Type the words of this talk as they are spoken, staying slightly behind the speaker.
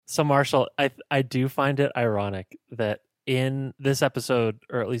So Marshall, I do find it ironic that in this episode,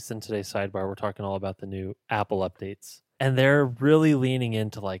 or at least in today's sidebar, we're talking all about the new Apple updates. And they're really leaning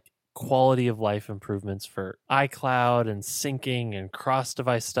into like quality of life improvements for iCloud and syncing and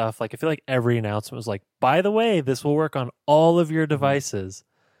cross-device stuff. Like I feel like every announcement was like, by the way, this will work on all of your devices.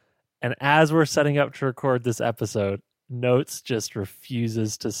 And as we're setting up to record this episode, Notes just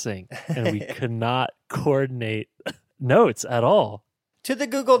refuses to sync. And we could not coordinate Notes at all. To the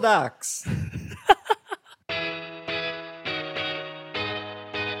Google Docs.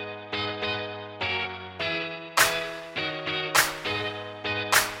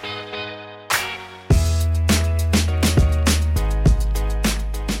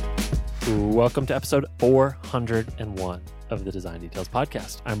 Welcome to episode 401 of the Design Details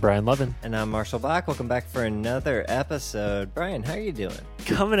Podcast. I'm Brian Lovin. And I'm Marshall Black. Welcome back for another episode. Brian, how are you doing?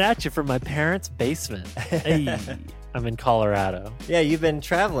 Coming at you from my parents' basement. Hey, I'm in Colorado. Yeah, you've been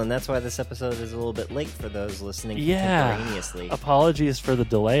traveling. That's why this episode is a little bit late for those listening contemporaneously. Apologies for the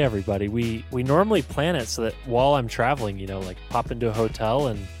delay, everybody. We normally plan it so that while I'm traveling, like pop into a hotel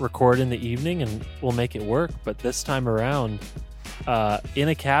and record in the evening and we'll make it work. But this time around, in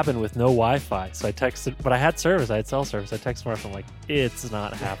a cabin with no Wi-Fi. So I texted, but I had service. I had cell service. I texted Marshall, I'm like, it's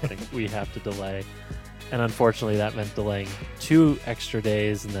not happening. We have to delay. And unfortunately, that meant delaying 2 extra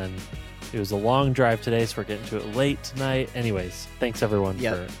days. And then it was a long drive today, so we're getting to it late tonight. Anyways, thanks everyone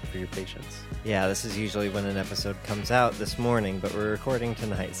for your patience. Yeah, this is usually when an episode comes out this morning, but we're recording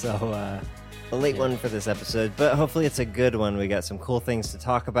tonight. So a late one for this episode, but hopefully it's a good one. We got some cool things to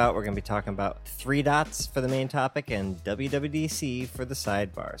talk about. We're going to be talking about 3 dots for the main topic and WWDC for the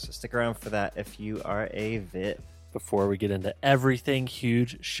sidebar. So stick around for that if you are a VIP. Before we get into everything,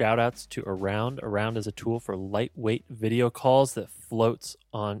 huge shout outs to Around. Around is a tool for lightweight video calls that floats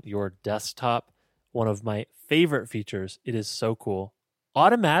on your desktop. One of my favorite features. It is so cool.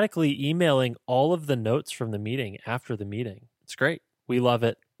 Automatically emailing all of the notes from the meeting after the meeting. It's great. We love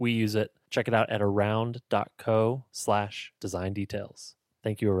it. We use it. Check it out at around.co/design details.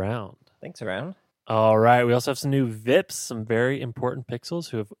 Thank you, Around. Thanks, Around. All right. We also have some new VIPs, some very important pixels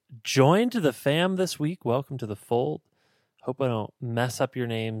who have joined the fam this week. Welcome to the fold. Hope I don't mess up your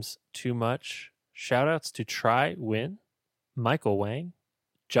names too much. Shout outs to Try Win, Michael Wang,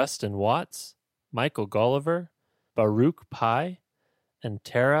 Justin Watts, Michael Gulliver, Baruch Pai, and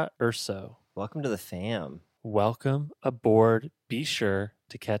Tara Urso. Welcome to the fam. Welcome aboard. Be sure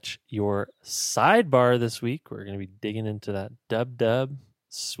to catch your sidebar this week. We're going to be digging into that dub,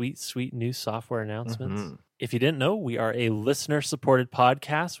 sweet new software announcements. Mm-hmm. If you didn't know, we are a listener-supported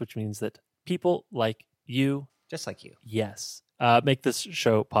podcast, which means that people like you, just like you, yes, make this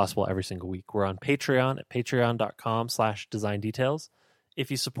show possible every single week. We're on Patreon at patreon.com/design details.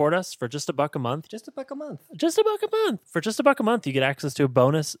 If you support us for just $1 a month, for just $1 a month, you get access to a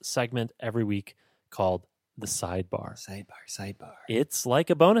bonus segment every week called The Sidebar. Sidebar. It's like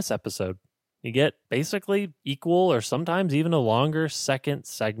a bonus episode. You get basically equal or sometimes even a longer second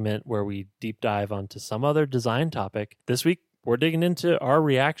segment where we deep dive onto some other design topic. This week, we're digging into our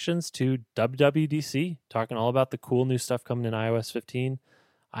reactions to WWDC, talking all about the cool new stuff coming in iOS 15,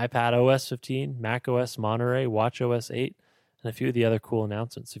 iPad OS 15, Mac OS Monterey, Watch OS 8, and a few of the other cool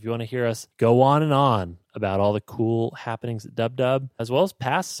announcements. If you want to hear us go on and on about all the cool happenings at DubDub, as well as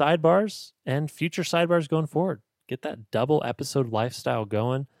past sidebars and future sidebars going forward, get that double episode lifestyle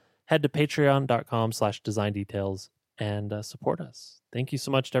going, head to patreon.com/design details and support us. Thank you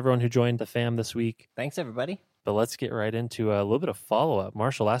so much to everyone who joined the fam this week. Thanks, everybody. But let's get right into a little bit of follow-up.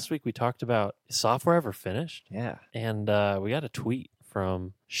 Marshall, last week we talked about, is software ever finished? Yeah. And we got a tweet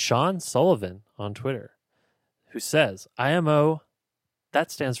from Sean Sullivan on Twitter, who says, IMO, that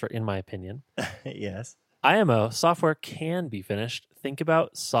stands for in my opinion. Yes. IMO, software can be finished. Think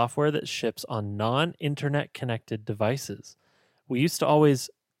about software that ships on non-internet connected devices. We used to always,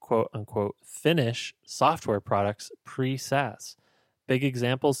 quote unquote, finish software products pre-SaaS. Big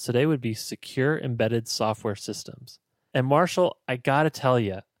examples today would be secure embedded software systems. And Marshall, I gotta tell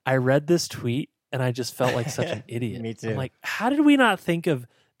you, I read this tweet and I just felt like such an idiot. Me too. I'm like, how did we not think of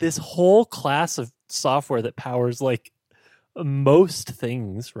this whole class of software that powers like most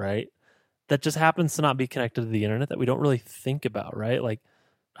things, right? That just happens to not be connected to the internet that we don't really think about, right? Like,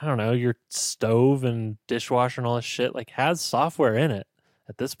 I don't know, your stove and dishwasher and all this shit like has software in it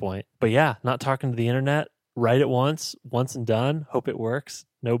at this point. But yeah, not talking to the internet, write it once and done, hope it works,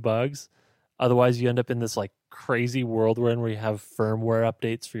 no bugs. Otherwise you end up in this like crazy whirlwind where you have firmware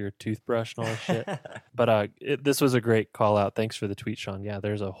updates for your toothbrush and all this shit. But this was a great call out. Thanks for the tweet, Sean. Yeah,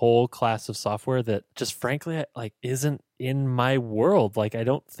 there's a whole class of software that just frankly like isn't in my world. Like, I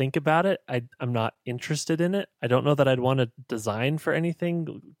don't think about it. I'm not interested in it. I don't know that I'd want to design for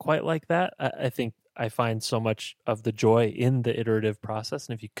anything quite like that. I think I find so much of the joy in the iterative process.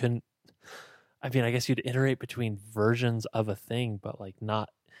 And if you couldn't, I mean, I guess you'd iterate between versions of a thing, but like you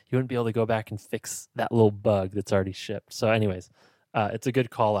wouldn't be able to go back and fix that little bug that's already shipped. So anyways, it's a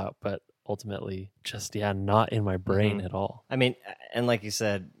good call out, but ultimately just, not in my brain at all. I mean, and like you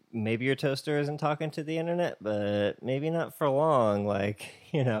said, maybe your toaster isn't talking to the internet, but maybe not for long. Like,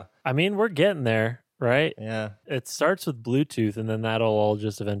 I mean, we're getting there, right? Yeah. It starts with Bluetooth, and then that'll all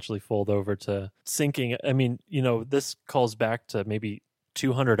just eventually fold over to syncing. I mean, this calls back to maybe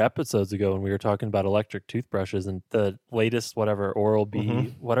 200 episodes ago when we were talking about electric toothbrushes and the latest, whatever,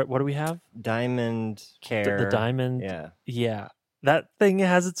 Oral-B. What do we have? Diamond Care. The Diamond. Yeah. That thing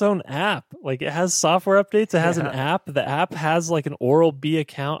has its own app. Like, it has software updates. It has an app. The app has like an Oral-B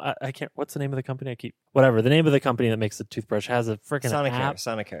account. I can't. What's the name of the company? Whatever. The name of the company that makes the toothbrush has a freaking app.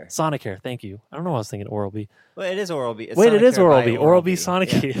 Sonicare. Thank you. I don't know why I was thinking Oral-B. Well, it is Oral-B. Wait, it is Oral-B. Oral-B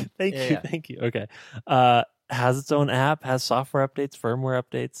Sonicare. Thank you. Okay. Has its own app. Has software updates, firmware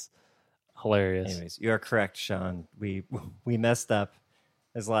updates. Hilarious. Anyways, you are correct, Sean. We messed up.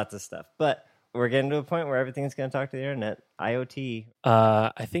 There's lots of stuff, but we're getting to a point where everything's going to talk to the internet. IoT.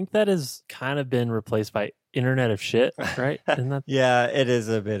 I think that has kind of been replaced by Internet of Shit, right? Isn't that? Yeah, it is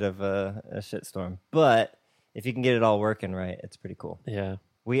a bit of a shitstorm. But if you can get it all working right, it's pretty cool. Yeah.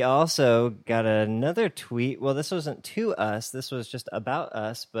 We also got another tweet. Well, this wasn't to us. This was just about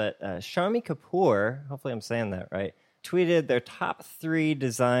us. But Sharmi Kapoor, hopefully I'm saying that right, tweeted their top 3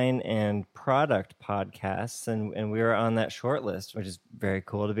 design and product podcasts, and we were on that short list, which is very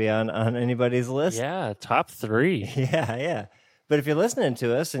cool to be on anybody's list. Yeah, top 3. Yeah. But if you're listening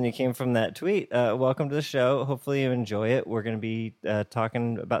to us and you came from that tweet, welcome to the show. Hopefully you enjoy it. We're going to be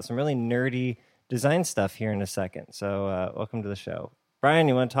talking about some really nerdy design stuff here in a second. So welcome to the show. Brian,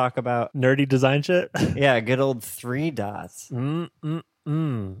 you want to talk about nerdy design shit? Yeah, good old 3 dots. All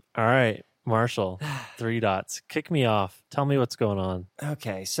right. Marshall, 3 dots. Kick me off. Tell me what's going on.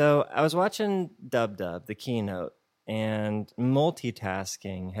 Okay, so I was watching Dub Dub, the keynote, and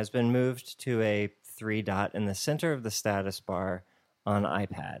multitasking has been moved to a 3 dot in the center of the status bar on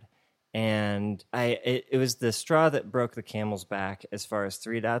iPad. And it was the straw that broke the camel's back as far as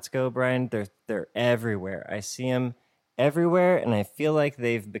 3 dots go, Brian. They're everywhere. I see them everywhere, and I feel like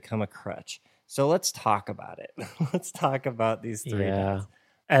they've become a crutch. So let's talk about it. Let's talk about these 3 dots.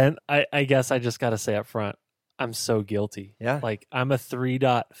 And I guess I just got to say up front, I'm so guilty. Yeah. Like, I'm a 3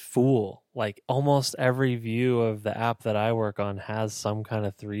 dot fool. Like, almost every view of the app that I work on has some kind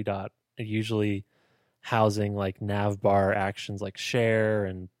of 3 dot, usually housing like nav bar actions like share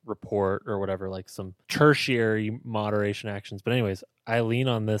and report or whatever, like some tertiary moderation actions. But anyways, I lean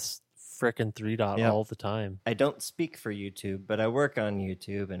on this frickin' 3 dot all the time. I don't speak for YouTube, but I work on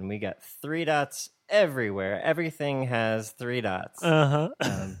YouTube, and we got 3 dots everywhere. Everything has 3 dots.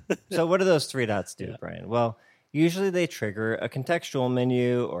 So what do those 3 dots do, Brian? Well, usually they trigger a contextual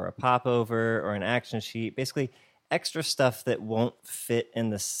menu or a popover or an action sheet, basically extra stuff that won't fit in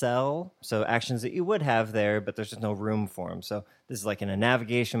the cell. So actions that you would have there, but there's just no room for them. So this is like in a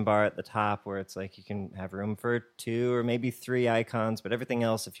navigation bar at the top where it's like you can have room for 2 or maybe 3 icons, but everything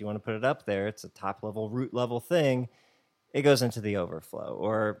else, if you want to put it up there, it's a top level, root level thing. It goes into the overflow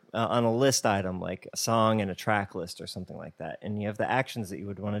or on a list item like a song and a track list or something like that. And you have the actions that you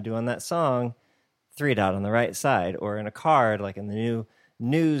would want to do on that song, 3 dot on the right side, or in a card like in the new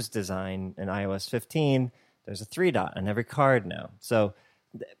news design in iOS 15, there's a 3 dot on every card now. So,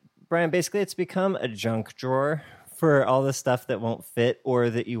 Brian, basically it's become a junk drawer for all the stuff that won't fit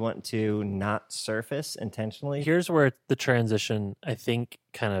or that you want to not surface intentionally. Here's where the transition, I think,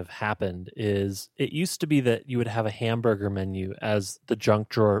 kind of happened is it used to be that you would have a hamburger menu as the junk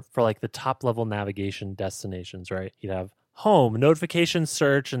drawer for like the top level navigation destinations, right? You'd have home, notification,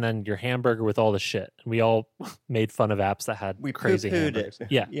 search, and then your hamburger with all the shit. And we all made fun of apps that had crazy hamburgers. It.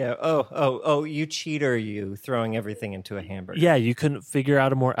 Yeah. Oh, you cheater, you throwing everything into a hamburger. Yeah, you couldn't figure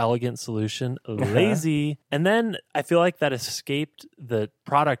out a more elegant solution. Lazy. And then I feel like that escaped the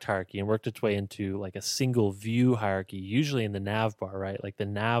product hierarchy and worked its way into like a single view hierarchy, usually in the nav bar, right? Like the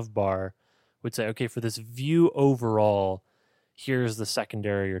nav bar would say, okay, for this view overall, here's the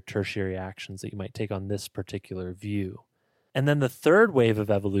secondary or tertiary actions that you might take on this particular view. And then the third wave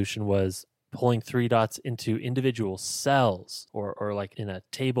of evolution was pulling 3 dots into individual cells or like in a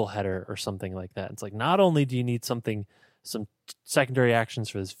table header or something like that. It's like not only do you need some secondary actions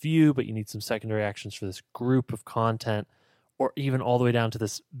for this view, but you need some secondary actions for this group of content or even all the way down to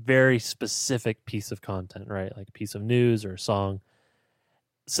this very specific piece of content, right? Like a piece of news or a song.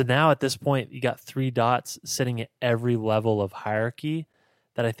 So now at this point, you got 3 dots sitting at every level of hierarchy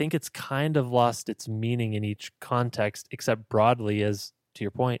that I think it's kind of lost its meaning in each context, except broadly as, to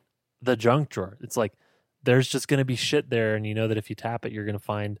your point, the junk drawer. It's like there's just going to be shit there, and you know that if you tap it, you're going to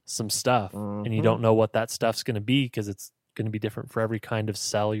find some stuff, and you don't know what that stuff's going to be because it's going to be different for every kind of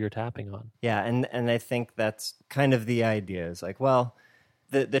cell you're tapping on. Yeah, and I think that's kind of the idea. Is like, well,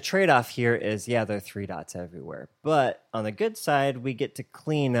 the trade-off here is, yeah, there are 3 dots everywhere. But on the good side, we get to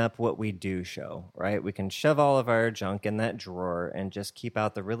clean up what we do show, right? We can shove all of our junk in that drawer and just keep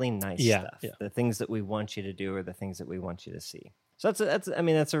out the really nice stuff, the things that we want you to do or the things that we want you to see. So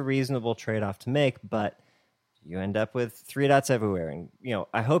that's a reasonable trade-off to make, but you end up with 3 dots everywhere. And,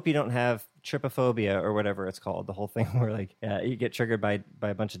 I hope you don't have trypophobia or whatever it's called, the whole thing where like you get triggered by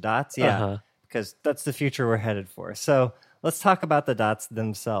a bunch of dots. Yeah, because that's the future we're headed for. So let's talk about the dots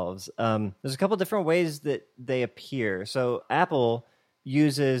themselves. There's a couple different ways that they appear. So Apple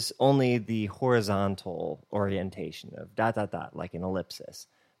uses only the horizontal orientation of ... like an ellipsis.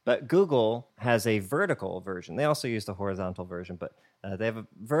 But Google has a vertical version. They also use the horizontal version, but they have a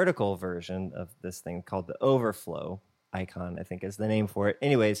vertical version of this thing called the overflow icon, I think is the name for it.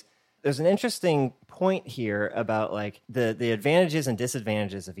 Anyways, there's an interesting point here about like the advantages and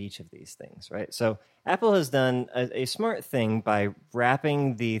disadvantages of each of these things, right? So Apple has done a smart thing by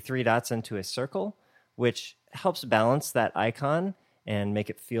wrapping the 3 dots into a circle, which helps balance that icon and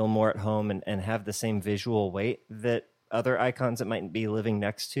make it feel more at home and have the same visual weight that other icons that might be living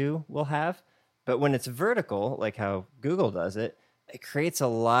next to will have. But when it's vertical, like how Google does it, it creates a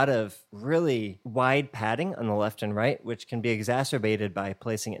lot of really wide padding on the left and right, which can be exacerbated by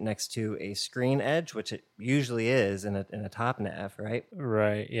placing it next to a screen edge, which it usually is in a top nav, right?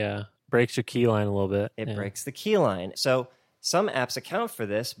 Right, yeah. Breaks your key line a little bit. It breaks the key line. So some apps account for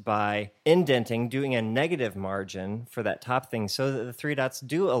this by indenting, doing a negative margin for that top thing so that the 3 dots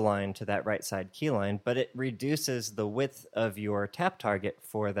do align to that right side key line, but it reduces the width of your tap target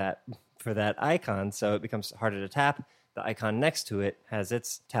for that icon, so it becomes harder to tap. The icon next to it has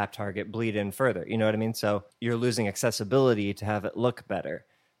its tap target bleed in further. You know what I mean? So you're losing accessibility to have it look better.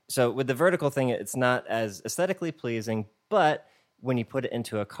 So with the vertical thing, it's not as aesthetically pleasing, but when you put it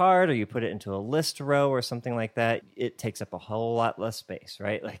into a card or you put it into a list row or something like that, it takes up a whole lot less space,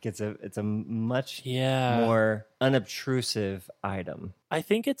 right? Like it's a much more unobtrusive item. I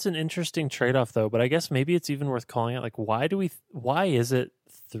think it's an interesting trade-off though, but I guess maybe it's even worth calling it like why is it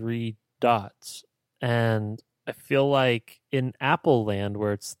 3 dots? And I feel like in Apple land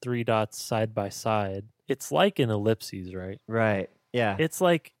where it's 3 dots side by side, it's like an ellipses, right? Right. Yeah. It's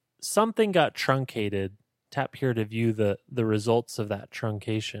like something got truncated. Tap here to view the results of that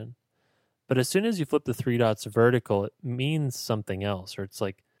truncation. But as soon as you flip the 3 dots vertical, it means something else, or it's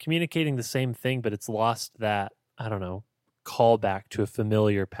like communicating the same thing, but it's lost that, I don't know, callback to a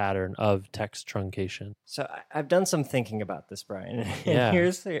familiar pattern of text truncation. So I've done some thinking about this, Brian. Yeah. And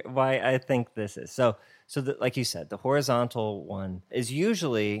here's why I think this is. So like you said, the horizontal one is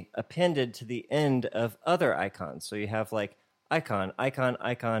usually appended to the end of other icons. So you have like icon,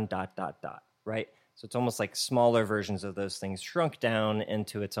 dot, right? So it's almost like smaller versions of those things shrunk down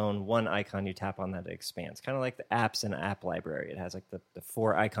into its own one icon. You tap on that, it expands. Kind of like the apps in an app library. It has like the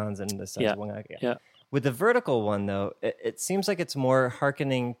 4 icons and the size of one icon. Yeah. With the vertical one, though, it seems like it's more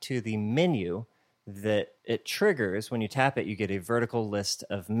hearkening to the menu that it triggers. When you tap it, you get a vertical list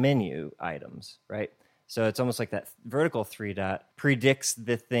of menu items, right? So it's almost like that vertical 3 dot predicts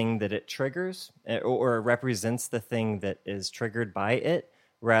the thing that it triggers or represents the thing that is triggered by it,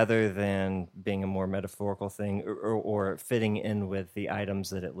 rather than being a more metaphorical thing or fitting in with the items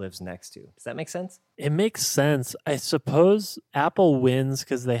that it lives next to. Does that make sense? It makes sense. I suppose Apple wins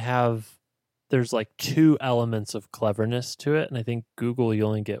because there's like 2 elements of cleverness to it, and I think Google, you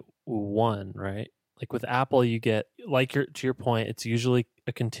only get 1, right? Like with Apple, you get, like to your point, it's usually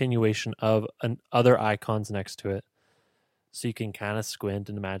a continuation of other icons next to it. So you can kind of squint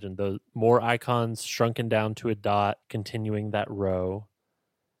and imagine those more icons shrunken down to a dot, continuing that row.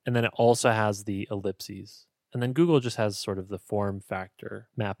 And then it also has the ellipses. And then Google just has sort of the form factor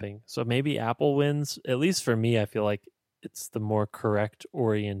mapping. So maybe Apple wins. At least for me, I feel like it's the more correct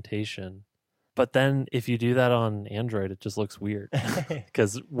orientation. But then if you do that on Android, it just looks weird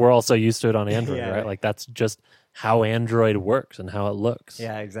because we're also used to it on Android, right? Like that's just how Android works and how it looks.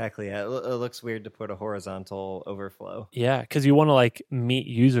 Yeah, exactly. Yeah, it looks weird to put a horizontal overflow. Yeah, because you want to like meet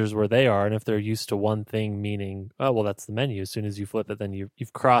users where they are, and if they're used to one thing, meaning, oh well, that's the menu. As soon as you flip it, then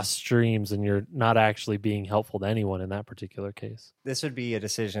you've crossed streams, and you're not actually being helpful to anyone in that particular case. This would be a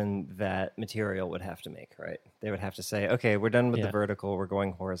decision that Material would have to make, right? They would have to say, okay, we're done with the vertical, we're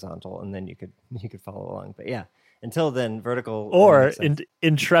going horizontal, and then you could follow along. But yeah, until then, vertical. Or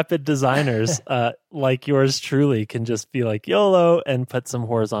intrepid designers like yours truly can just be like YOLO and put some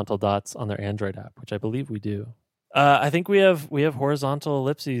horizontal dots on their Android app, which I believe we do. I think we have horizontal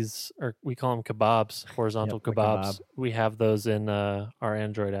ellipses, or we call them kebabs, horizontal kebabs. Kebab. We have those in our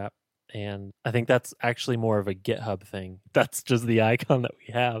Android app. And I think that's actually more of a GitHub thing. That's just the icon that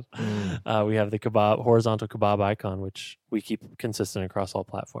we have. We have the horizontal kebab icon, which we keep consistent across all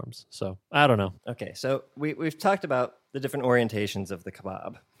platforms. So I don't know. Okay, so we've talked about the different orientations of the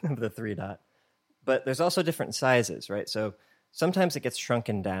kebab, of the 3-dot. But there's also different sizes, right? So sometimes it gets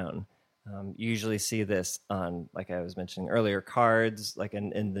shrunken down. You usually see this on, like I was mentioning earlier, cards, like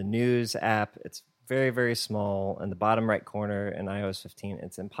in the news app. It's very, very small in the bottom right corner in iOS 15.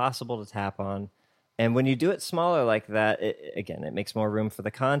 It's impossible to tap on. And when you do it smaller like that, it makes more room for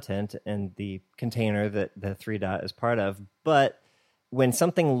the content and the container that the 3-dot is part of. But when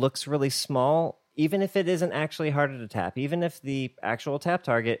something looks really small, even if it isn't actually harder to tap, even if the actual tap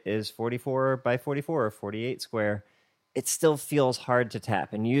target is 44 by 44 or 48 square, it still feels hard to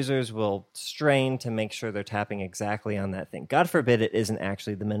tap, and users will strain to make sure they're tapping exactly on that thing. God forbid it isn't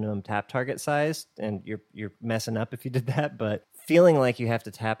actually the minimum tap target size, and you're messing up if you did that, but feeling like you have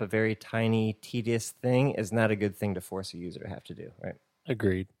to tap a very tiny, tedious thing is not a good thing to force a user to have to do, right?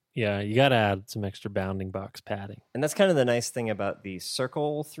 Agreed. Yeah, you got to add some extra bounding box padding. And that's kind of the nice thing about the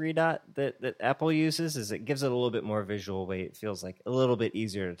circle 3-dot that Apple uses, is it gives it a little bit more visual weight. It feels like a little bit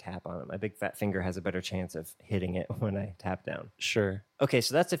easier to tap on it. My big fat finger has a better chance of hitting it when I tap down. Sure. Okay,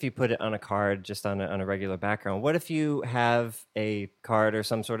 so that's if you put it on a card, just on a regular background. What if you have a card or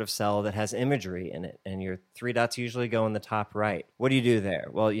some sort of cell that has imagery in it, and your 3 dots usually go in the top right? What do you do there?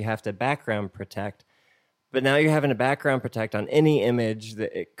 Well, you have to background protect. But now you're having a background protect on any image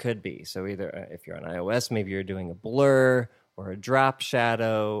that it could be. So either if you're on iOS, maybe you're doing a blur or a drop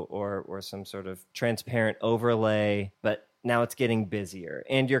shadow or some sort of transparent overlay. But now it's getting busier.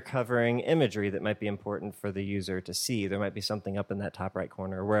 And you're covering imagery that might be important for the user to see. There might be something up in that top right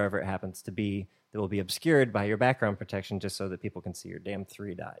corner, wherever it happens to be, that will be obscured by your background protection just so that people can see your damn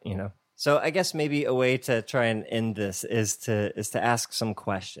 3-dot, you know? So I guess maybe a way to try and end this is to ask some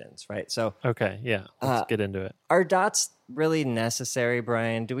questions, right? So okay, yeah, let's get into it. Are dots really necessary,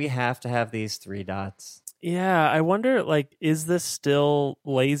 Brian? Do we have to have these 3 dots? Yeah, I wonder, like, is this still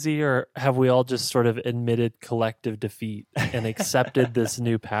lazy, or have we all just sort of admitted collective defeat and accepted this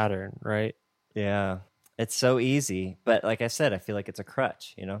new pattern, right? Yeah. It's so easy, but like I said, I feel like it's a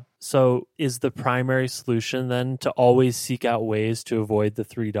crutch, you know? So is the primary solution then to always seek out ways to avoid the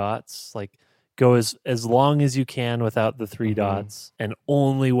 3 dots? Like, go as long as you can without the 3 dots, and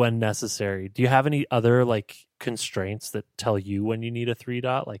only when necessary. Do you have any other like constraints that tell you when you need a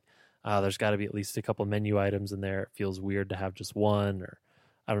 3-dot? Like, there's got to be at least a couple menu items in there. It feels weird to have just one, or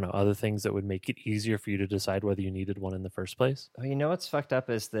I don't know, other things that would make it easier for you to decide whether you needed one in the first place? Oh, you know what's fucked up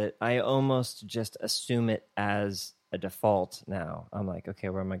is that I almost just assume it as a default now. I'm like, okay,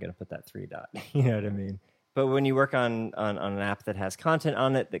 where am I going to put that 3-dot? You know what I mean? But when you work on an app that has content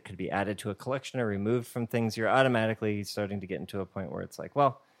on it that could be added to a collection or removed from things, you're automatically starting to get into a point where it's like,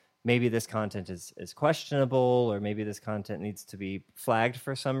 well, maybe this content is questionable, or maybe this content needs to be flagged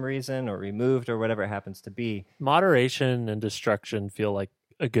for some reason or removed or whatever it happens to be. Moderation and destruction feel like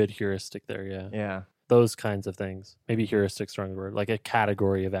a good heuristic there, yeah. Yeah. Those kinds of things. Maybe heuristic's the wrong word, like a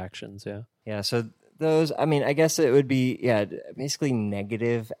category of actions, yeah. Yeah, so those, I mean, I guess it would be, basically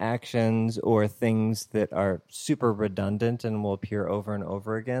negative actions or things that are super redundant and will appear over and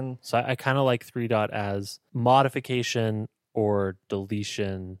over again. So I kind of like 3-dot as modification or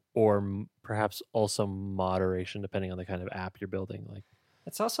deletion, or perhaps also moderation, depending on the kind of app you're building. Like,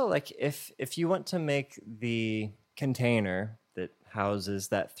 it's also like if you want to make the container that houses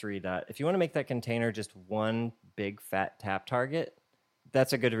that 3-dot, if you want to make that container just one big fat tap target,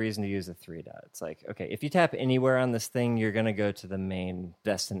 that's a good reason to use a 3-dot. It's like, okay, if you tap anywhere on this thing, you're going to go to the main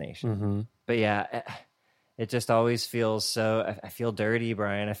destination. Mm-hmm. But yeah, it just always feels so, I feel dirty,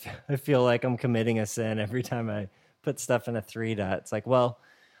 Brian. I feel like I'm committing a sin every time I put stuff in a 3-dot. It's like, well,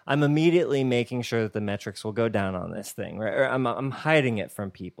 I'm immediately making sure that the metrics will go down on this thing, right? Or I'm hiding it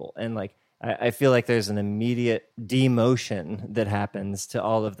from people. And like, I feel like there's an immediate demotion that happens to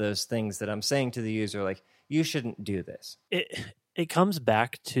all of those things that I'm saying to the user, like, you shouldn't do this. It comes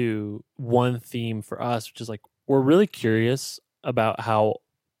back to one theme for us, which is like, we're really curious about how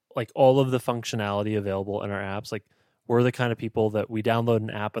like all of the functionality available in our apps, like we're the kind of people that we download an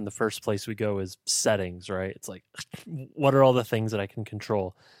app and the first place we go is settings, right? It's like, what are all the things that I can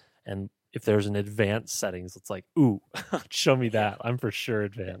control? And if there's an advanced settings, it's like, ooh, show me that. I'm for sure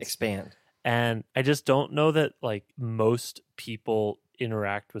advanced. Expand. And I just don't know that like most people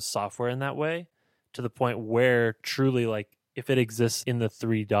interact with software in that way to the point where truly like if it exists in the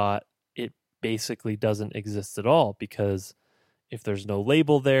 3-dot, it basically doesn't exist at all, because if there's no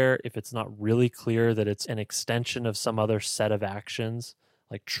label there, if it's not really clear that it's an extension of some other set of actions,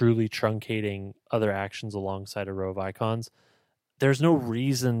 like truly truncating other actions alongside a row of icons, there's no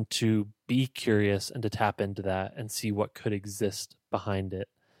reason to be curious and to tap into that and see what could exist behind it.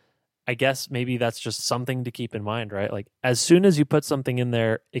 I guess maybe that's just something to keep in mind, right? Like as soon as you put something in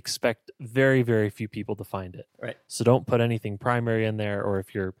there, expect very, very few people to find it. Right. So don't put anything primary in there, or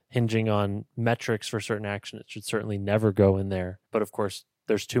if you're hinging on metrics for certain action, it should certainly never go in there. But of course,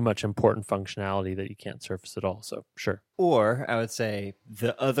 there's too much important functionality that you can't surface at all. So sure. Or I would say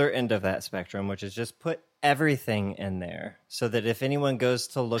the other end of that spectrum, which is just put everything in there so that if anyone goes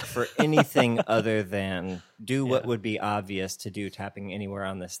to look for anything other than do what would be obvious to do tapping anywhere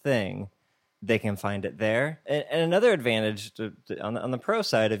on this thing, they can find it there. And another advantage on the pro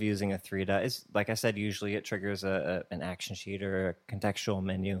side of using a 3-dot is, like I said, usually it triggers an action sheet or a contextual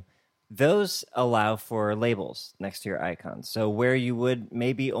menu. Those allow for labels next to your icons. So where you would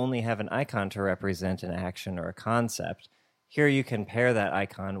maybe only have an icon to represent an action or a concept, here you can pair that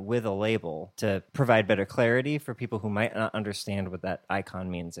icon with a label to provide better clarity for people who might not understand what that icon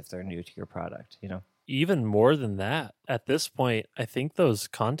means if they're new to your product, you know? Even more than that, at this point, I think those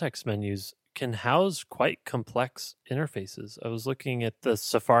context menus can house quite complex interfaces. I was looking at the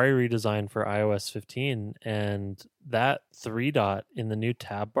Safari redesign for iOS 15, and that 3-dot in the new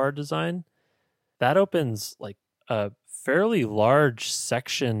tab bar design, that opens like a fairly large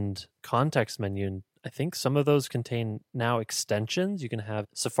sectioned context menu. And I think some of those contain now extensions. You can have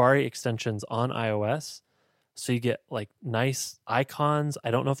Safari extensions on iOS. So you get like nice icons.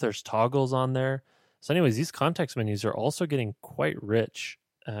 I don't know if there's toggles on there. So anyways, these context menus are also getting quite rich.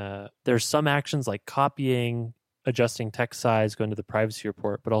 There's some actions like copying, adjusting text size, going to the privacy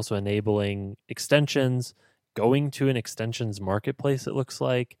report, but also enabling extensions, going to an extensions marketplace, it looks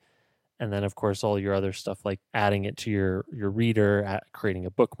like. And then, of course, all your other stuff like adding it to your reader, creating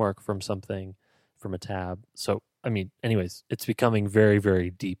a bookmark from something, from a tab. So, I mean, anyways, it's becoming very,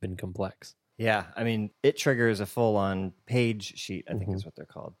 very deep and complex. Yeah, I mean, it triggers a full-on page sheet, I think is what they're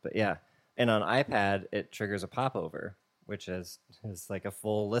called. But yeah, and on iPad, it triggers a popover, which is like a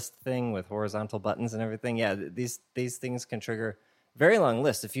full list thing with horizontal buttons and everything. Yeah, these things can trigger very long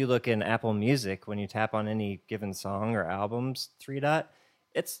lists. If you look in Apple Music, when you tap on any given song or album's 3-dot,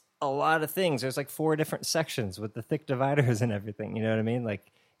 it's a lot of things. There's like 4 different sections with the thick dividers and everything. You know what I mean?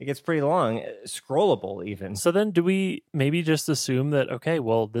 Like, it gets pretty long, scrollable even. So then do we maybe just assume that, okay,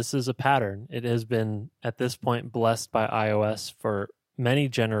 well, this is a pattern. It has been, at this point, blessed by iOS for many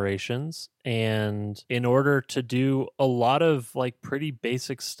generations. And in order to do a lot of like pretty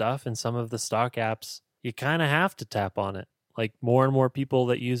basic stuff in some of the stock apps, you kind of have to tap on it. Like more and more people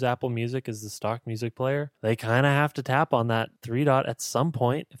that use Apple Music as the stock music player, they kind of have to tap on that 3-dot at some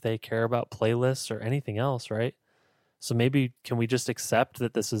point if they care about playlists or anything else, right? So maybe can we just accept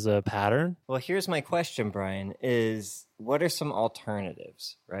that this is a pattern? Well, here's my question, Brian, is what are some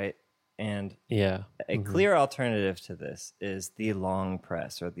alternatives, right? And a clear alternative to this is the long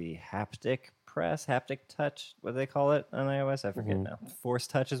press or the haptic touch, what do they call it on iOS? I forget now. Force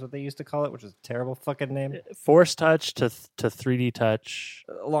touch is what they used to call it, which is a terrible fucking name. Force touch to 3D touch.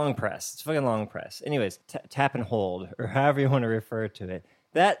 Long press. It's fucking long press. Anyways, tap and hold, or however you want to refer to it.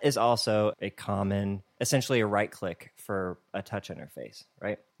 That is also a common, essentially a right click for a touch interface,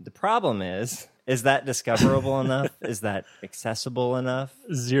 right? The problem is that discoverable enough? Is that accessible enough?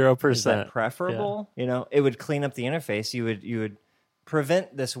 0%. Is that preferable? Yeah. You know, it would clean up the interface. You would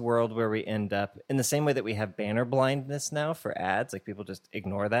prevent this world where we end up in the same way that we have banner blindness now for ads. Like people just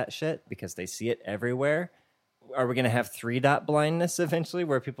ignore that shit because they see it everywhere. Are we going to have 3-dot blindness eventually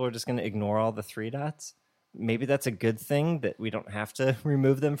where people are just going to ignore all the 3 dots? Maybe that's a good thing that we don't have to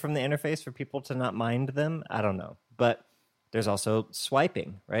remove them from the interface for people to not mind them. I don't know. But there's also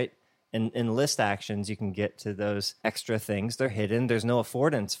swiping, right? In list actions, you can get to those extra things. They're hidden. There's no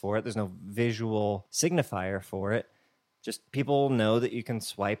affordance for it. There's no visual signifier for it. Just people know that you can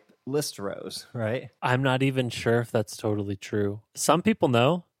swipe list rows, right? I'm not even sure if that's totally true. Some people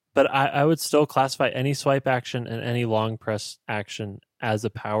know, but I would still classify any swipe action and any long press action as a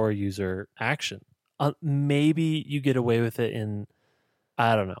power user action. Maybe you get away with it in,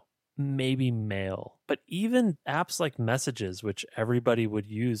 I don't know, maybe Mail. But even apps like Messages, which everybody would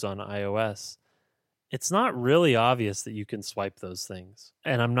use on iOS, it's not really obvious that you can swipe those things.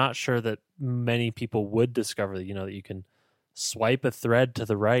 And I'm not sure that many people would discover that, that you can swipe a thread to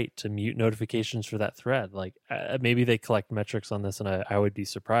the right to mute notifications for that thread. Like maybe they collect metrics on this and I would be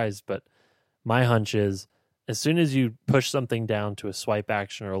surprised. But my hunch is as soon as you push something down to a swipe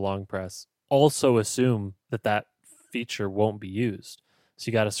action or a long press, also assume that feature won't be used. So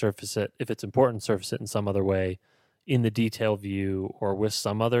you got to surface it. If it's important, surface it in some other way in the detail view or with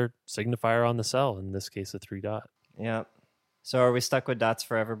some other signifier on the cell, in this case, a 3 dot. Yeah. So are we stuck with dots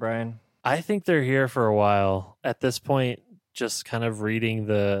forever, Brian? I think they're here for a while. At this point, just kind of reading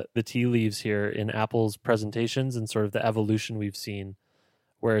the tea leaves here in Apple's presentations and sort of the evolution we've seen,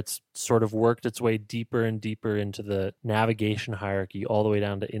 where it's sort of worked its way deeper and deeper into the navigation hierarchy, all the way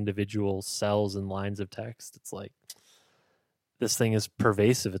down to individual cells and lines of text. It's like, this thing is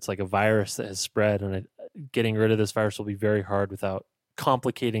pervasive. It's like a virus that has spread, and getting rid of this virus will be very hard without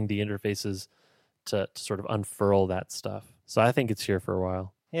complicating the interfaces to sort of unfurl that stuff. So I think it's here for a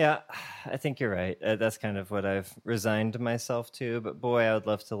while. Yeah, I think you're right. That's kind of what I've resigned myself to. But boy, I would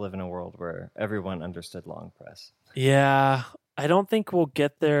love to live in a world where everyone understood long press. Yeah, I don't think we'll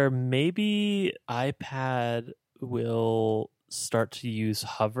get there. Maybe iPad will start to use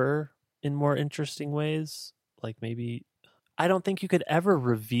hover in more interesting ways. Like maybe, I don't think you could ever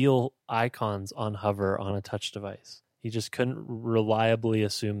reveal icons on hover on a touch device. You just couldn't reliably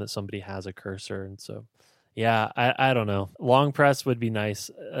assume that somebody has a cursor. And so, yeah, I don't know. Long press would be a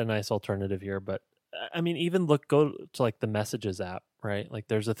nice alternative here. But I mean, even go to like the Messages app, right? Like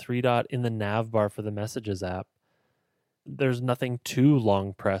there's a 3 dot in the nav bar for the Messages app. There's nothing to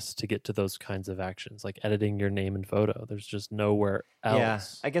long press to get to those kinds of actions, like editing your name and photo. There's just nowhere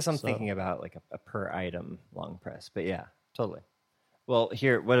else. Yeah, I guess I'm thinking about like a per item long press. But yeah, totally. Well,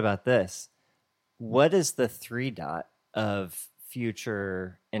 here, what about this? What is the 3 dot of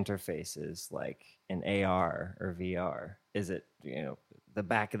future interfaces like in AR or VR? Is it, the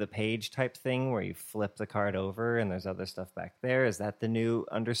back of the page type thing where you flip the card over and there's other stuff back there? Is that the new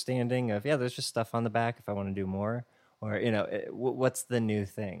understanding of, there's just stuff on the back if I want to do more? Or, what's the new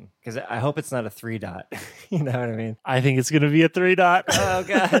thing? Because I hope it's not a 3 dot. You know what I mean? I think it's going to be a 3 dot. Oh,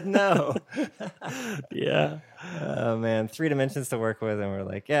 God, no. Yeah. Oh, man. 3 dimensions to work with. And we're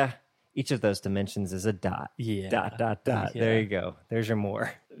like, yeah, each of those dimensions is a dot. Yeah. Dot, dot, dot. Yeah. There you go. There's your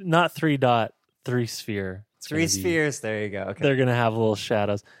more. Not 3 dot, 3 sphere. It's 3 spheres. There you go. Okay. They're going to have little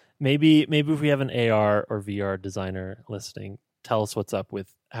shadows. Maybe if we have an AR or VR designer listening, tell us what's up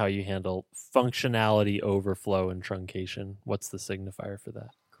with how you handle functionality overflow and truncation. What's the signifier for that?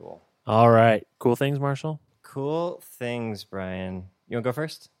 Cool. All right. Cool things, Marshall? Cool things, Brian. You want to go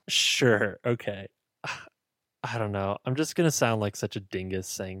first? Sure. Okay. I don't know. I'm just going to sound like such a dingus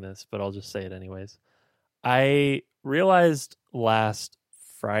saying this, but I'll just say it anyways. I realized last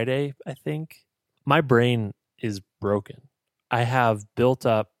Friday, I think, my brain is broken. I have built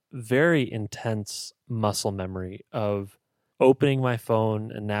up very intense muscle memory of opening my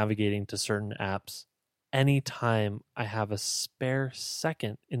phone and navigating to certain apps anytime I have a spare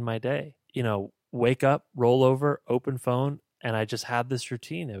second in my day. Wake up, roll over, open phone, and I just had this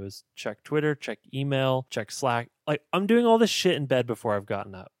routine. It was check Twitter, check email, check Slack. Like I'm doing all this shit in bed before I've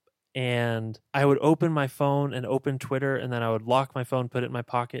gotten up. And I would open my phone and open Twitter, and then I would lock my phone, put it in my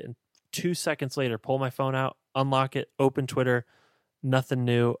pocket, and 2 seconds later, pull my phone out, unlock it, open Twitter. Nothing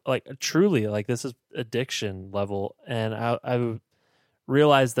new. Like truly, like this is addiction level. And I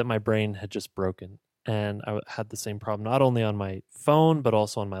realized that my brain had just broken. And I had the same problem, not only on my phone, but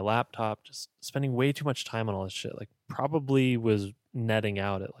also on my laptop, just spending way too much time on all this shit. Like probably was netting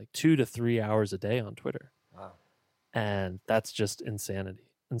out at like 2 to 3 hours a day on Twitter. Wow. And that's just insanity.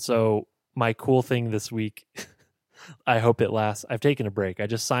 And so my cool thing this week, I hope it lasts. I've taken a break. I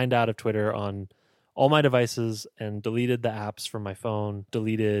just signed out of Twitter on all my devices and deleted the apps from my phone,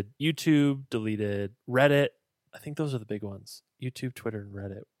 deleted YouTube, deleted Reddit. I think those are the big ones. YouTube, Twitter, and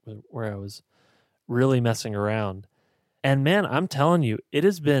Reddit, where I was really messing around. And man, I'm telling you, it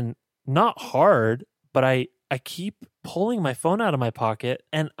has been not hard, but I keep pulling my phone out of my pocket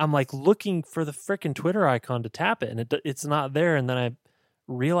and I'm like looking for the freaking Twitter icon to tap it, and it's not there. And then I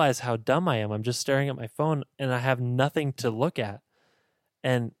realize how dumb I am. I'm just staring at my phone and I have nothing to look at.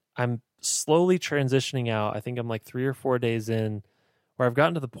 And I'm slowly transitioning out. I think I'm like 3 or 4 days in where I've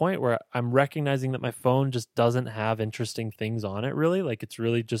gotten to the point where I'm recognizing that my phone just doesn't have interesting things on it really. Like it's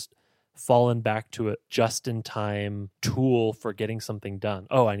really just fallen back to a just-in-time tool for getting something done.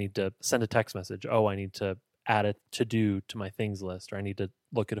 Oh, I need to send a text message. Oh, I need to add a to-do to my things list, or I need to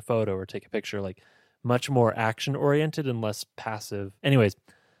look at a photo or take a picture. Like much more action-oriented and less passive. Anyways,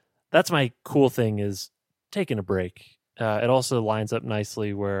 that's my cool thing, is taking a break. It also lines up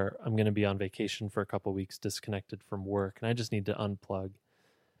nicely where I'm going to be on vacation for a couple weeks, disconnected from work, and I just need to unplug.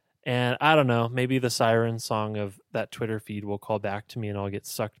 And I don't know, maybe the siren song of that Twitter feed will call back to me and I'll get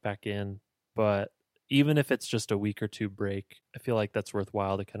sucked back in. But even if it's just a week or two break, I feel like that's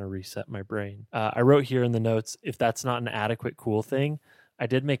worthwhile to kind of reset my brain. I wrote here in the notes, if that's not an adequate cool thing, I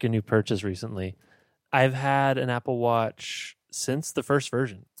did make a new purchase recently. I've had an Apple Watch since the first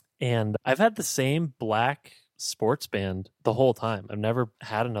version, and I've had the same black sports band the whole time. I've never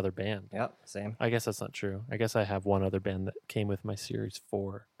had another band. Yep, same. I guess that's not true. I guess I have one other band that came with my Series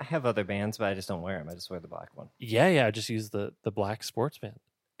 4. I have other bands, but I just don't wear them. I just wear the black one. Yeah, I just use the black sports band.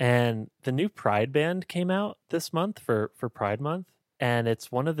 And the new Pride band came out this month for Pride Month. And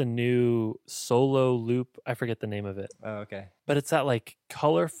it's one of the new solo loop. I forget the name of it. Oh, okay. But it's that like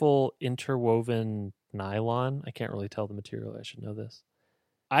colorful interwoven nylon. I can't really tell the material. I should know this.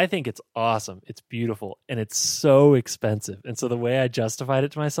 I think it's awesome. It's beautiful. And it's so expensive. And so the way I justified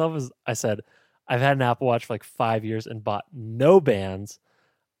it to myself is I said, I've had an Apple Watch for like 5 years and bought no bands.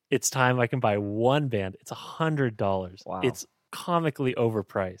 It's time I can buy one band. It's $100. Wow. It's comically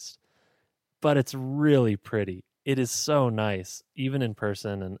overpriced, but it's really pretty. It is so nice, even in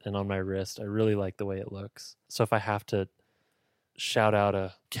person and on my wrist. I really like the way it looks. So if I have to shout out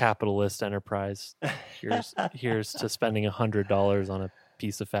a capitalist enterprise, here's to spending $100 on a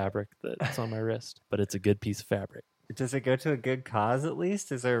piece of fabric that's on my wrist. But it's a good piece of fabric. Does it go to a good cause at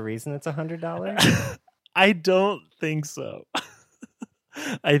least? Is there a reason it's $100? I don't think so.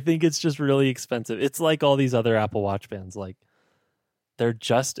 I think it's just really expensive. It's like all these other Apple Watch bands. Like, they're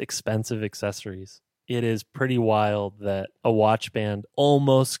just expensive accessories. It is pretty wild that a watch band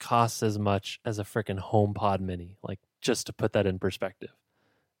almost costs as much as a freaking HomePod mini. Like, just to put that in perspective.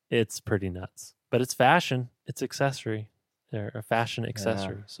 It's pretty nuts. But it's fashion. It's accessory. They're a fashion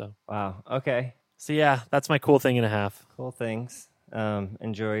accessory. Yeah. So Wow. Okay. So yeah, that's my cool thing and a half. Cool things.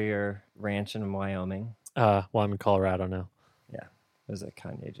 Enjoy your ranch in Wyoming. Well, I'm in Colorado now. Yeah. It was a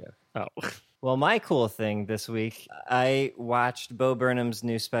Kanye joke. Oh. Well, my cool thing this week, I watched Bo Burnham's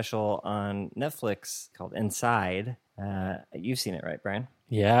new special on Netflix called Inside. You've seen it, right, Brian?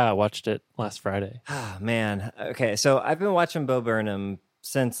 Yeah, I watched it last Friday. Oh, man. Okay, so I've been watching Bo Burnham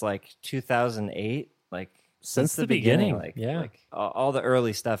since like 2008, like Since the beginning. like Yeah. like all the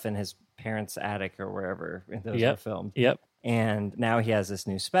early stuff in his parents' attic or wherever those were filmed. Yep. And now he has this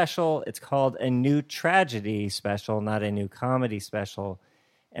new special. It's called A New Tragedy Special, not a new comedy special.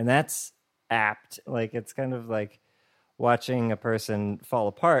 And that's apt. Like, it's kind of like watching a person fall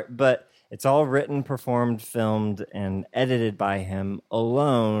apart, but it's all written, performed, filmed, and edited by him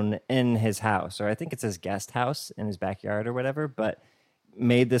alone in his house, or I think it's his guest house in his backyard or whatever, but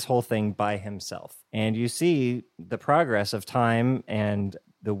made this whole thing by himself. And you see the progress of time and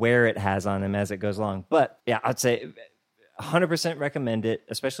the wear it has on him as it goes along. But yeah, I'd say 100% recommend it,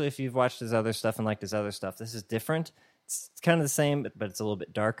 especially if you've watched his other stuff and liked his other stuff. This is different. It's kind of the same, but it's a little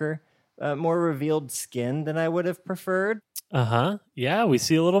bit darker. More revealed skin than I would have preferred. Yeah, we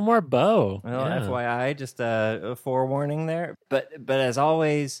see a little more Bo. Well, Yeah. FYI, just a forewarning there. But as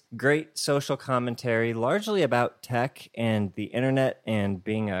always, great social commentary, largely about tech and the internet and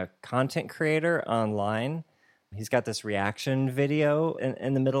being a content creator online. He's got this reaction video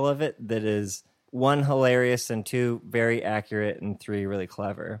in the middle of it that is 1, hilarious, and 2, very accurate, and 3, really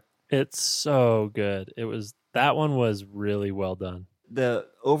clever. It's so good. That one was really well done. The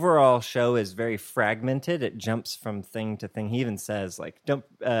overall show is very fragmented. It jumps from thing to thing. He even says, like, don't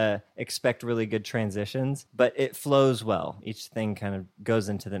expect really good transitions, but it flows well. Each thing kind of goes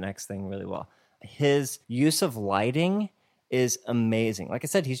into the next thing really well. His use of lighting is amazing. Like I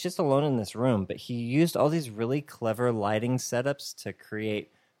said, he's just alone in this room, but he used all these really clever lighting setups to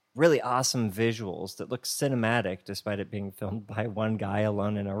create really awesome visuals that look cinematic, despite it being filmed by one guy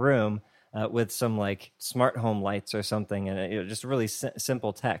alone in a room. With some like smart home lights or something, and just really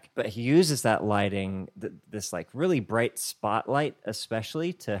simple tech. But he uses that lighting, this like really bright spotlight,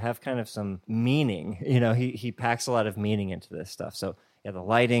 especially to have kind of some meaning. He packs a lot of meaning into this stuff. So yeah, the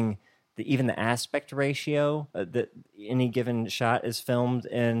lighting, even the aspect ratio that any given shot is filmed,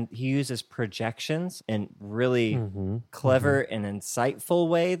 and he uses projections in really clever and insightful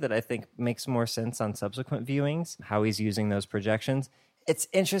way that I think makes more sense on subsequent viewings. How he's using those projections. It's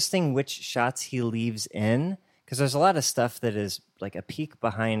interesting which shots he leaves in, because there's a lot of stuff that is like a peek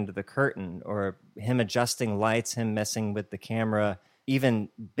behind the curtain, or him adjusting lights, him messing with the camera, even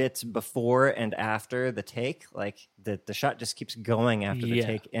bits before and after the take. Like the shot just keeps going after the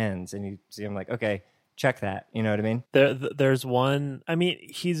take ends, and you see him like, okay, check that. You know what I mean? There's one,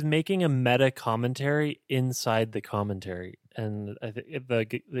 he's making a meta commentary inside the commentary. And I think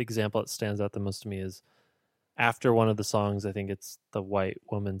the example that stands out the most to me is after one of the songs, I think it's the white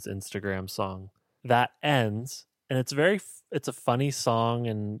woman's Instagram song, that ends. And it's a funny song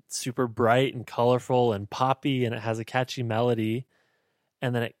and super bright and colorful and poppy, and it has a catchy melody.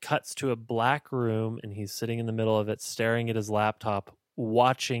 And then it cuts to a black room, and he's sitting in the middle of it, staring at his laptop,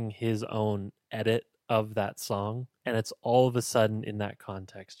 watching his own edit of that song. And it's all of a sudden, in that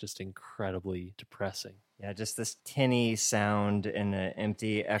context, just incredibly depressing. Yeah, just this tinny sound in an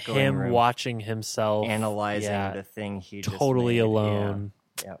empty, echoing Him room. watching himself. Analyzing the thing he just totally made. alone.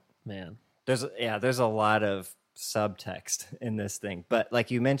 Yeah. Man. There's a lot of subtext in this thing. But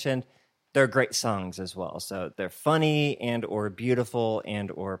like you mentioned, they're great songs as well. So they're funny and or beautiful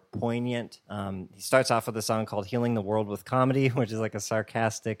and or poignant. He starts off with a song called Healing the World with Comedy, which is like a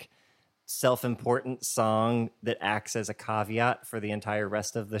sarcastic, self-important song that acts as a caveat for the entire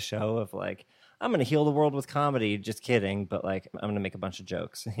rest of the show of like, I'm going to heal the world with comedy. Just kidding. But like, I'm going to make a bunch of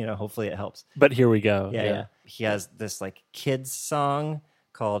jokes. Hopefully it helps. But here we go. Yeah. He has this like kids song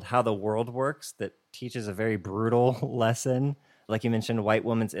called How the World Works that teaches a very brutal lesson. Like you mentioned, White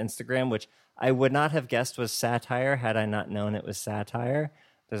Woman's Instagram, which I would not have guessed was satire had I not known it was satire.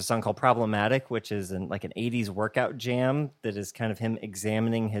 There's a song called Problematic, which is like an 80s workout jam that is kind of him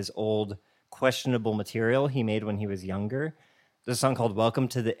examining his old questionable material he made when he was younger. There's a song called Welcome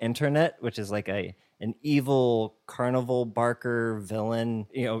to the Internet, which is like an evil carnival barker villain,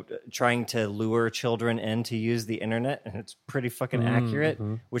 trying to lure children in to use the internet. And it's pretty fucking accurate,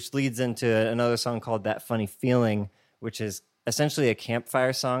 which leads into another song called That Funny Feeling, which is essentially a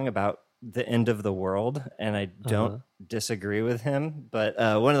campfire song about the end of the world. And I don't disagree with him. But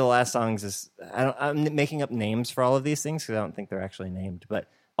one of the last songs is, I'm making up names for all of these things because I don't think they're actually named. But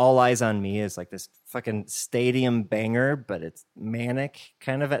All Eyes on Me is like this fucking stadium banger, but it's manic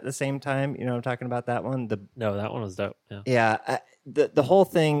kind of at the same time. You know what I'm talking about, that one? No, that one was dope. Yeah. The whole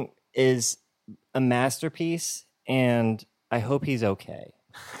thing is a masterpiece, and I hope he's okay.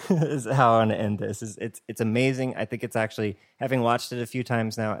 Is how I want to end this. It's amazing. I think it's actually, having watched it a few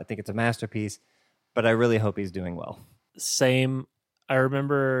times now, I think it's a masterpiece, but I really hope he's doing well. Same. I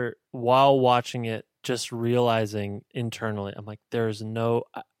remember while watching it, just realizing internally, I'm like,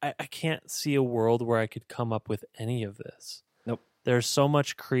 I can't see a world where I could come up with any of this. Nope. There's so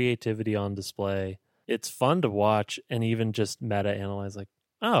much creativity on display. It's fun to watch and even just meta-analyze,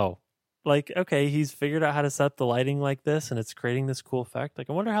 like, okay, he's figured out how to set up the lighting like this and it's creating this cool effect. Like,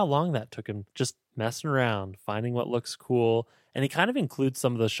 I wonder how long that took him just messing around, finding what looks cool. And he kind of includes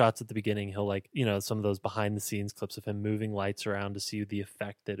some of those shots at the beginning. He'll some of those behind the scenes clips of him moving lights around to see the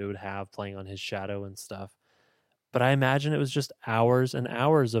effect that it would have playing on his shadow and stuff. But I imagine it was just hours and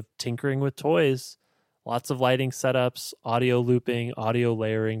hours of tinkering with toys, lots of lighting setups, audio looping, audio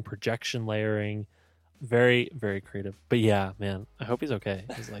layering, projection layering. Very, very creative. But yeah, man, I hope he's okay.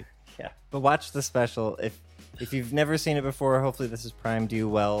 He's like, yeah. But watch the special. If you've never seen it before, hopefully this has primed you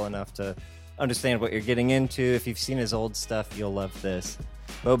well enough to understand what you're getting into. If you've seen his old stuff, you'll love this.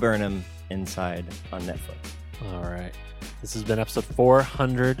 Bo Burnham, Inside, on Netflix. All right. This has been episode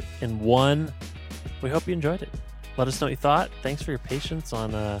 401. We hope you enjoyed it. Let us know what you thought. Thanks for your patience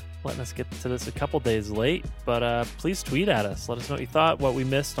on letting us get to this a couple days late. But please tweet at us. Let us know what you thought, what we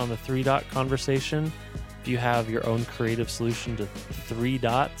missed on the 3-dot conversation. If you have your own creative solution to 3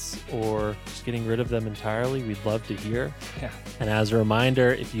 dots or just getting rid of them entirely, we'd love to hear. Yeah. And as a reminder,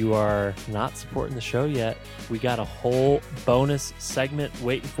 if you are not supporting the show yet, we got a whole bonus segment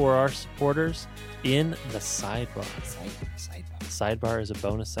waiting for our supporters in the Sidebar. Sidebar is a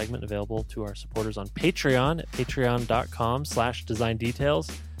bonus segment available to our supporters on Patreon at patreon.com/design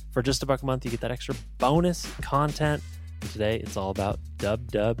details. For just $1 a month, you get that extra bonus content. And today, it's all about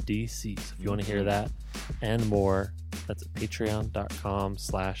WWDC. So if you want to hear that and more, that's at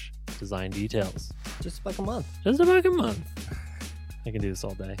patreon.com/design details. Just $1 a month. Just $1 a month. I can do this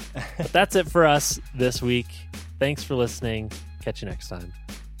all day. But that's it for us this week. Thanks for listening. Catch you next time.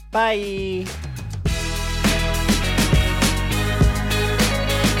 Bye.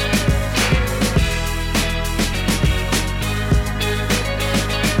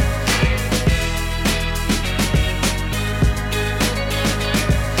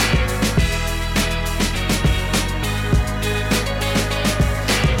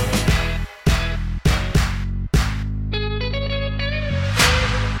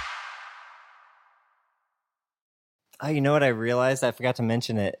 Oh, you know what I realized? I forgot to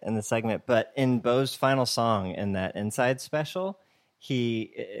mention it in the segment, but in Bo's final song in that Inside special,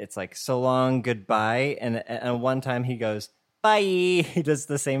 it's like, so long, goodbye. And one time he goes, bye. He does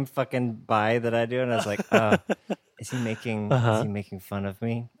the same fucking bye that I do. And I was like, Is he making fun of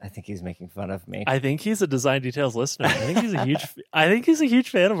me? I think he's making fun of me. I think he's a Design Details listener. I think he's a huge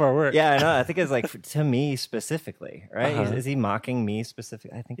fan of our work. Yeah, I know. I think it's like to me specifically, right? Is he mocking me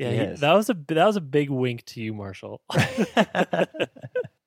specifically? I think he is. That was a big wink to you, Marshall.